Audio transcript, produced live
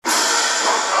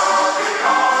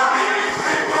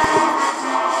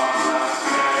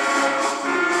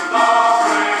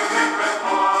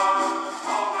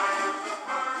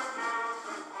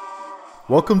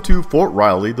Welcome to Fort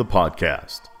Riley, the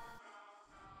podcast.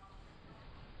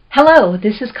 Hello,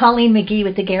 this is Colleen McGee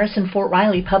with the Garrison Fort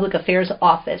Riley Public Affairs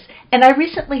Office, and I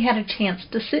recently had a chance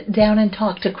to sit down and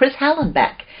talk to Chris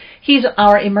Hallenbeck. He's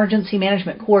our Emergency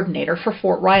Management Coordinator for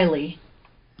Fort Riley.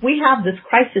 We have this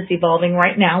crisis evolving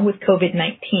right now with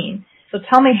COVID-19, so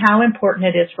tell me how important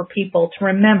it is for people to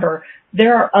remember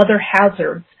there are other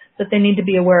hazards that they need to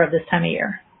be aware of this time of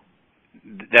year.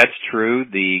 That's true.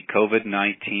 The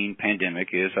COVID-19 pandemic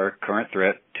is our current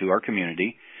threat to our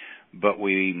community, but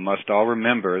we must all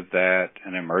remember that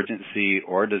an emergency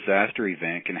or disaster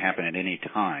event can happen at any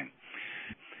time.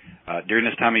 During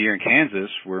this time of year in Kansas,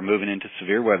 we're moving into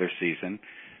severe weather season,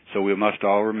 so we must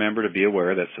all remember to be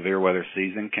aware that severe weather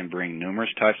season can bring numerous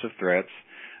types of threats.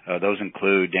 Those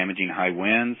include damaging high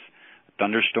winds,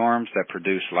 thunderstorms that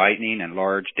produce lightning and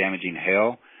large damaging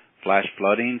hail, flash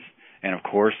floodings, and of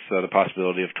course, the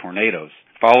possibility of tornadoes.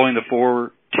 Following the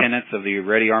four tenets of the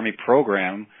Ready Army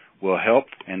program will help,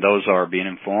 and those are being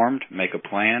informed, make a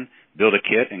plan, build a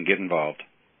kit, and get involved.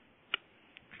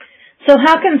 So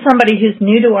how can somebody who's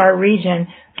new to our region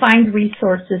find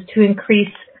resources to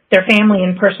increase their family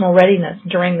and personal readiness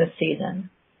during this season?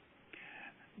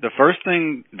 The first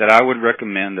thing that I would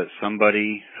recommend that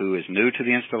somebody who is new to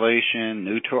the installation,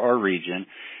 new to our region,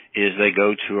 is they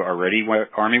go to our Ready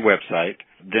Army website.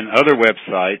 Then other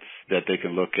websites that they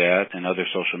can look at and other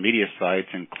social media sites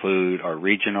include our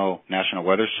regional National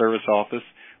Weather Service office,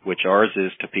 which ours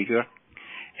is Topeka.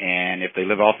 And if they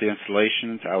live off the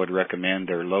installations, I would recommend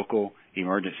their local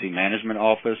emergency management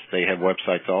office. They have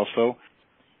websites also.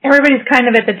 Everybody's kind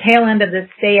of at the tail end of this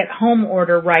stay-at-home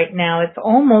order right now. It's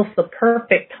almost the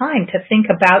perfect time to think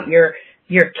about your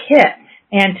kit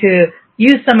and to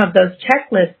use some of those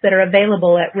checklists that are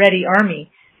available at Ready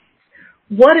Army.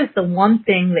 What is the one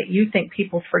thing that you think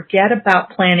people forget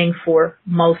about planning for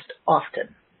most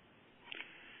often?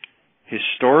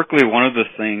 Historically, one of the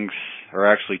things, or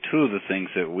actually two of the things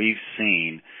that we've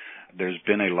seen, there's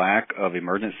been a lack of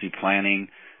emergency planning,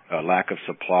 a lack of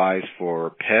supplies for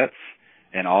pets,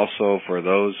 and also for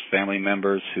those family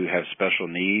members who have special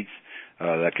needs.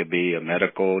 That could be a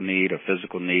medical need, a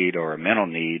physical need, or a mental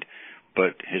need.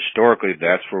 But historically,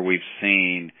 that's where we've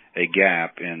seen a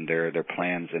gap in their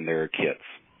plans and their kits.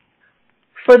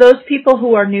 For those people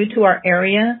who are new to our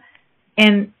area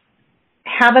and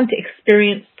haven't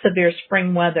experienced severe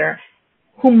spring weather,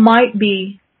 who might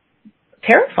be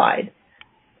terrified,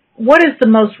 what is the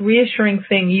most reassuring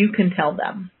thing you can tell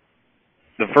them?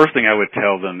 The first thing I would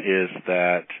tell them is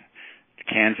that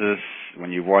Kansas,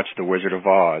 when you watch The Wizard of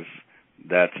Oz,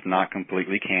 that's not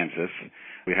completely Kansas.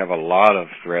 We have a lot of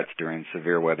threats during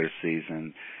severe weather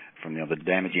season, from the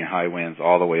damaging high winds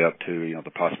all the way up to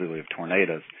the possibility of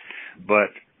tornadoes. But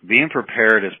being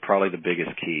prepared is probably the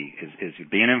biggest key. Is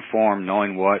being informed,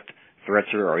 knowing what threats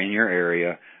are in your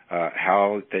area,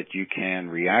 how that you can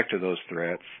react to those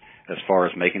threats, as far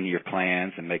as making your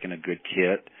plans and making a good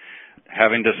kit,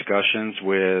 having discussions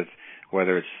with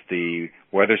whether it's the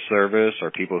weather service or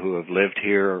people who have lived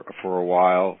here for a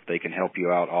while, they can help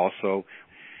you out also.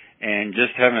 And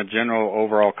just having a general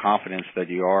overall confidence that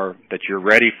you're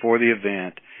ready for the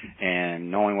event,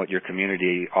 and knowing what your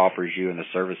community offers you and the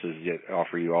services that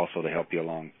offer you also to help you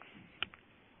along.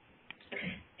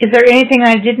 Is there anything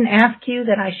I didn't ask you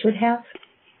that I should have?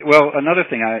 Well, another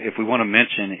thing if we want to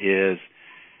mention is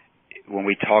when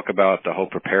we talk about the whole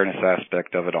preparedness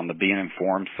aspect of it on the being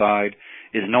informed side,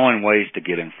 is knowing ways to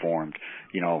get informed.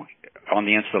 On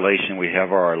the installation, we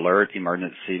have our alert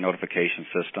emergency notification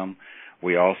system.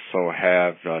 We also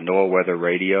have NOAA weather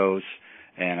radios,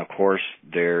 and of course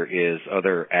there is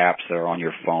other apps that are on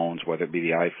your phones, whether it be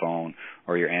the iPhone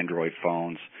or your Android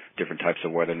phones, different types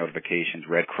of weather notifications,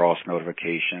 Red Cross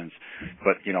notifications.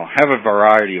 But have a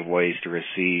variety of ways to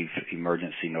receive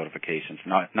emergency notifications,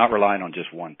 not relying on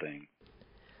just one thing.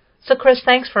 So Chris,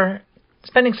 thanks for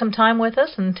spending some time with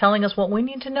us and telling us what we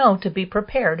need to know to be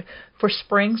prepared for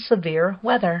spring severe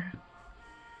weather.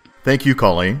 Thank you,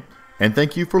 Colleen, and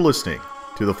thank you for listening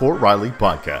to the Fort Riley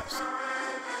Podcast.